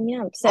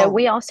 So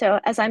we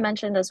also, as I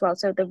mentioned as well,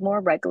 so the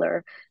more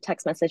regular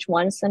text message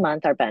once a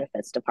month, our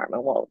benefits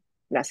department will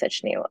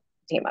message new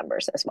team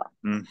members as well,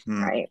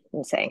 right?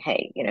 And saying,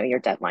 hey, your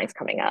deadline's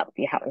coming up.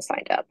 You haven't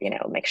signed up,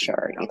 make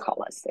sure you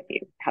call us if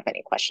you have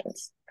any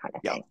questions, kind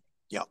of thing.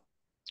 Yeah.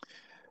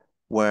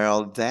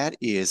 Well, that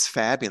is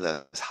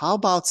fabulous. How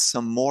about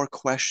some more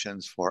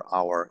questions for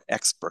our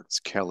experts,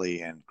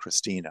 Kelly and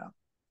Christina?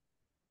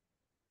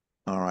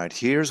 All right,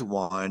 here's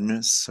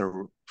one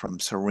from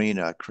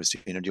Serena.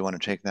 Christina, do you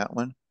want to take that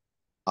one?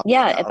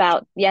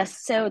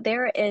 Yes. So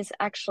there is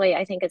actually,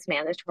 I think it's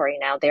mandatory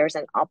now. There's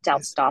an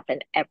opt-out stop in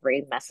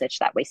every message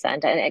that we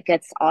send, and it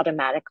gets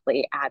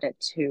automatically added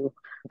to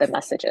the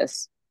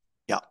messages.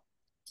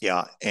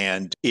 Yeah.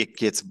 And it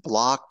gets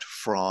blocked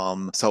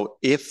so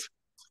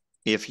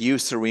if you,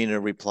 Serena,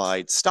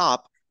 replied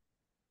stop,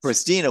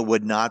 Christina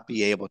would not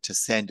be able to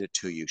send it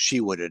to you.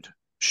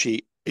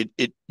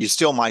 You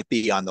still might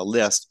be on the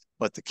list,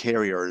 but the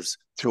carriers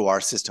through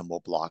our system will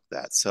block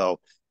that. So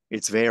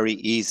it's very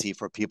easy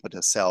for people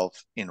to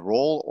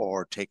self-enroll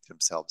or take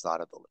themselves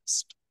out of the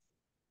list.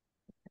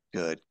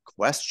 Good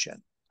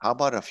question. How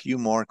about a few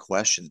more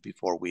questions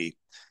before we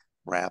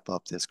wrap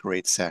up this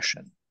great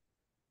session?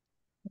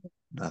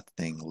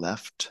 Nothing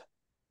left.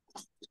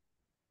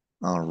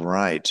 All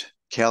right.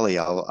 Kelly,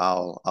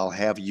 I'll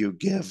have you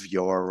give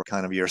your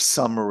kind of your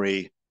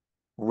summary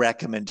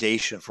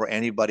recommendation for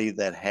anybody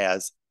that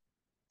has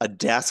a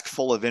desk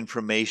full of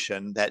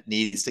information that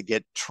needs to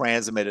get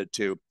transmitted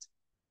to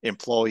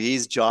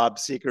employees, job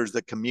seekers,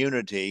 the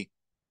community,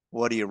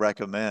 what do you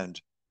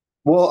recommend?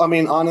 Well, I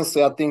mean,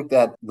 honestly, I think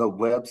that the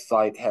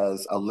website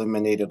has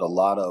eliminated a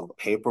lot of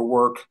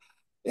paperwork.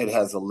 It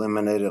has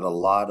eliminated a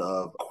lot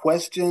of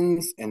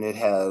questions, and it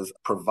has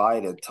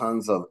provided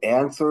tons of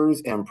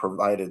answers and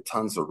provided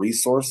tons of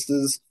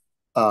resources.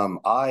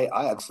 I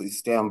actually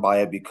stand by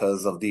it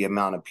because of the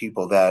amount of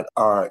people that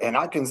are, and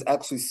I can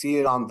actually see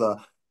it on the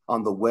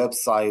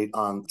website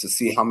to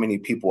see how many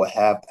people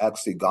have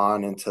actually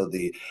gone into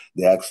the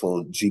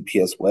actual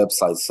GPS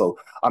website. So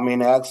I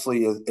mean,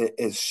 actually,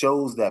 it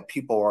shows that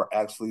people are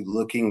actually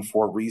looking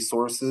for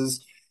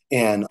resources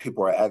and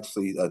people are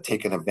actually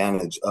taking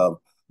advantage of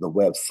the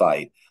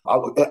website. I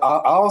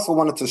also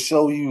wanted to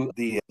show you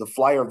the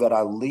flyer that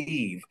I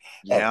leave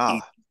at Yeah.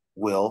 each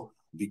will,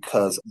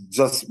 because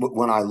just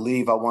when I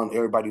leave, I want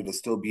everybody to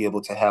still be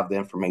able to have the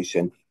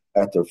information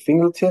at their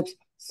fingertips.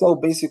 So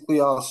basically,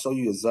 I'll show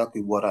you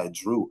exactly what I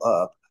drew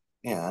up.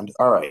 And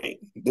all right,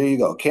 there you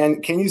go.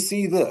 Can you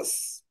see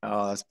this?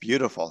 Oh, that's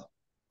beautiful.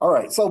 All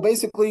right. So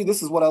basically,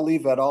 this is what I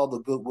leave at all the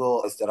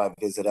Goodwill that I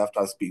visit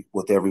after I speak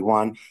with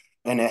everyone.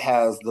 And it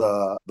has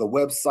the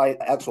website,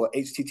 actual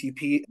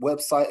HTTP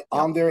website Yeah.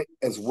 on there,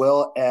 as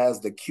well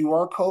as the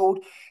QR code.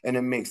 And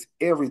it makes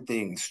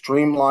everything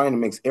streamlined. It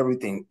makes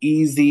everything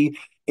easy.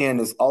 And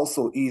it's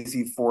also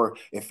easy for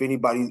if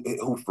anybody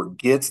who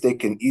forgets, they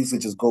can easily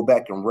just go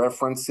back and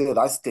reference it.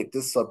 I stick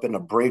this up in the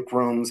break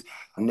rooms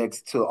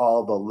next to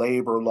all the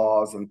labor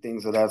laws and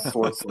things of that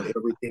sort. So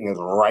everything is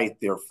right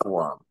there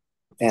for them.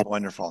 And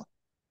Wonderful.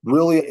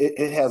 really,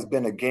 it has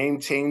been a game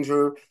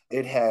changer.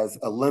 It has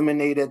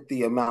eliminated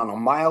the amount of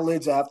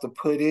mileage I have to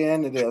put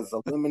in. It has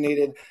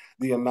eliminated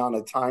the amount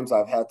of times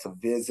I've had to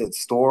visit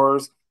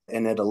stores,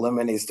 and it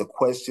eliminates the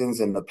questions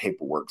and the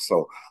paperwork.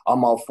 So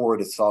I'm all for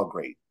it. It's all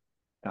great.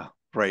 Yeah,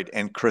 great.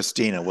 And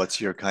Christina,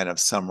 what's your kind of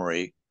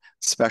summary,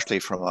 especially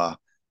from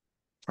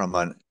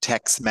a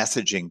text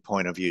messaging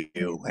point of view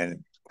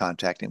and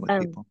contacting with Um,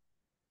 people?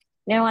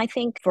 no, I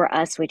think for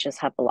us, we just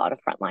have a lot of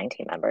frontline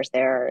team members.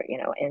 They're,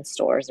 in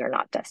stores, they're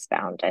not desk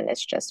bound, and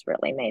it's just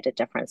really made a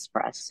difference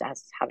for us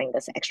as having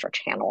this extra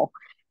channel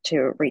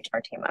to reach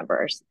our team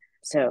members.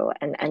 So,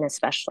 and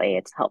especially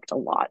it's helped a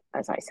lot,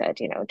 as I said,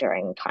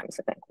 during times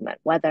of inclement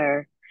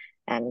weather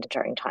and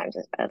during times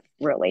of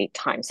really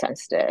time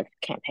sensitive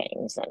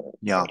campaigns and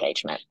Yeah.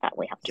 engagement that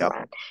we have to Yep.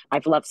 run.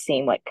 I've loved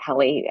seeing what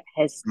Kelly,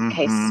 his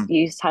case Mm-hmm.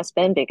 use has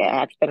been, because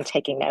I've been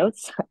taking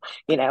notes, of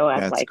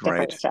That's like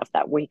different great. stuff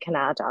that we can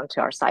add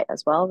onto our site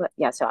as well. But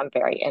yeah, so I'm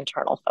very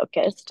internal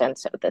focused. And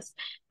so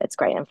it's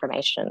great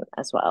information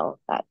as well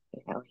that,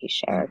 he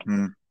shared.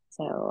 Mm-hmm.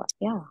 So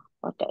yeah,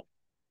 loved it.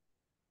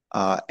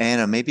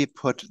 Anna, maybe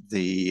put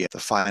the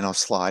final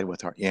slide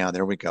with our, yeah,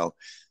 there we go.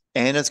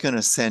 Anna's going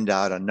to send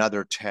out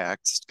another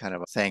text, kind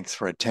of a thanks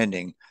for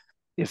attending.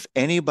 If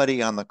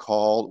anybody on the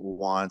call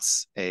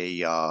wants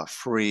a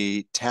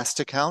free test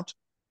account,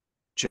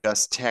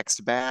 just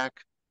text back,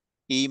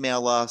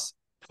 email us,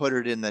 put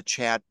it in the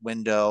chat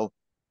window.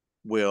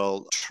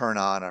 We'll turn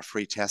on a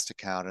free test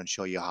account and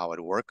show you how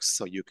it works.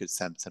 So you could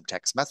send some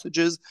text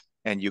messages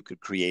and you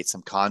could create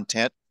some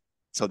content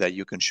so that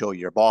you can show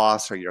your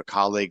boss or your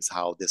colleagues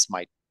how this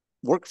might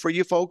work for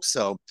you folks.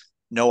 So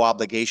no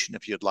obligation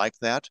if you'd like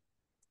that.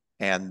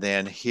 And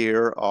then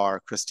here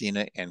are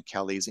Christina and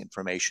Kelly's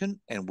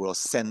information, and we'll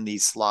send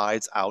these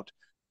slides out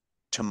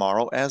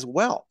tomorrow as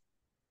well.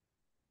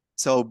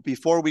 So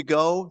before we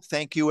go,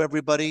 thank you,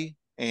 everybody.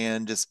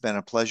 And it's been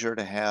a pleasure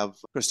to have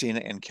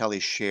Christina and Kelly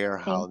share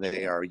how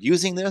they are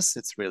using this.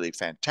 It's really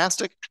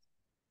fantastic.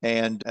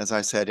 And as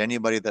I said,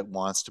 anybody that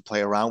wants to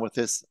play around with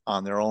this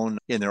on their own,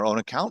 in their own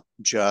account,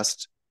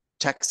 just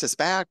text us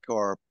back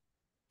or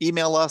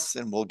email us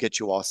and we'll get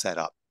you all set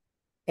up.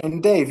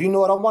 And Dave, you know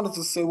what? I wanted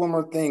to say one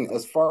more thing.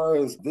 As far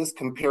as this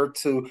compared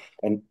to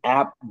an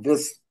app,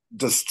 this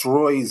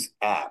destroys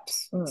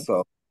apps. Mm.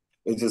 So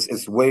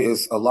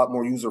it's a lot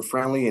more user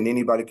friendly, and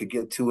anybody could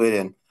get to it.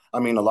 And I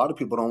mean, a lot of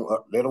people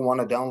don't want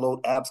to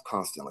download apps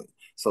constantly.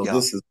 So Yeah.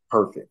 this is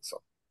perfect.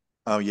 So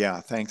Oh, yeah.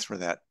 Thanks for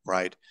that.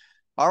 Right.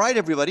 All right,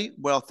 everybody.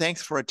 Well,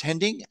 thanks for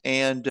attending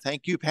and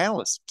thank you,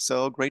 panelists.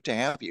 So great to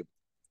have you.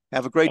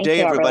 Have a great Thank day,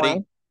 you, everybody.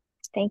 everyone.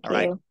 Thank All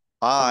right. you.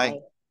 Bye. Bye.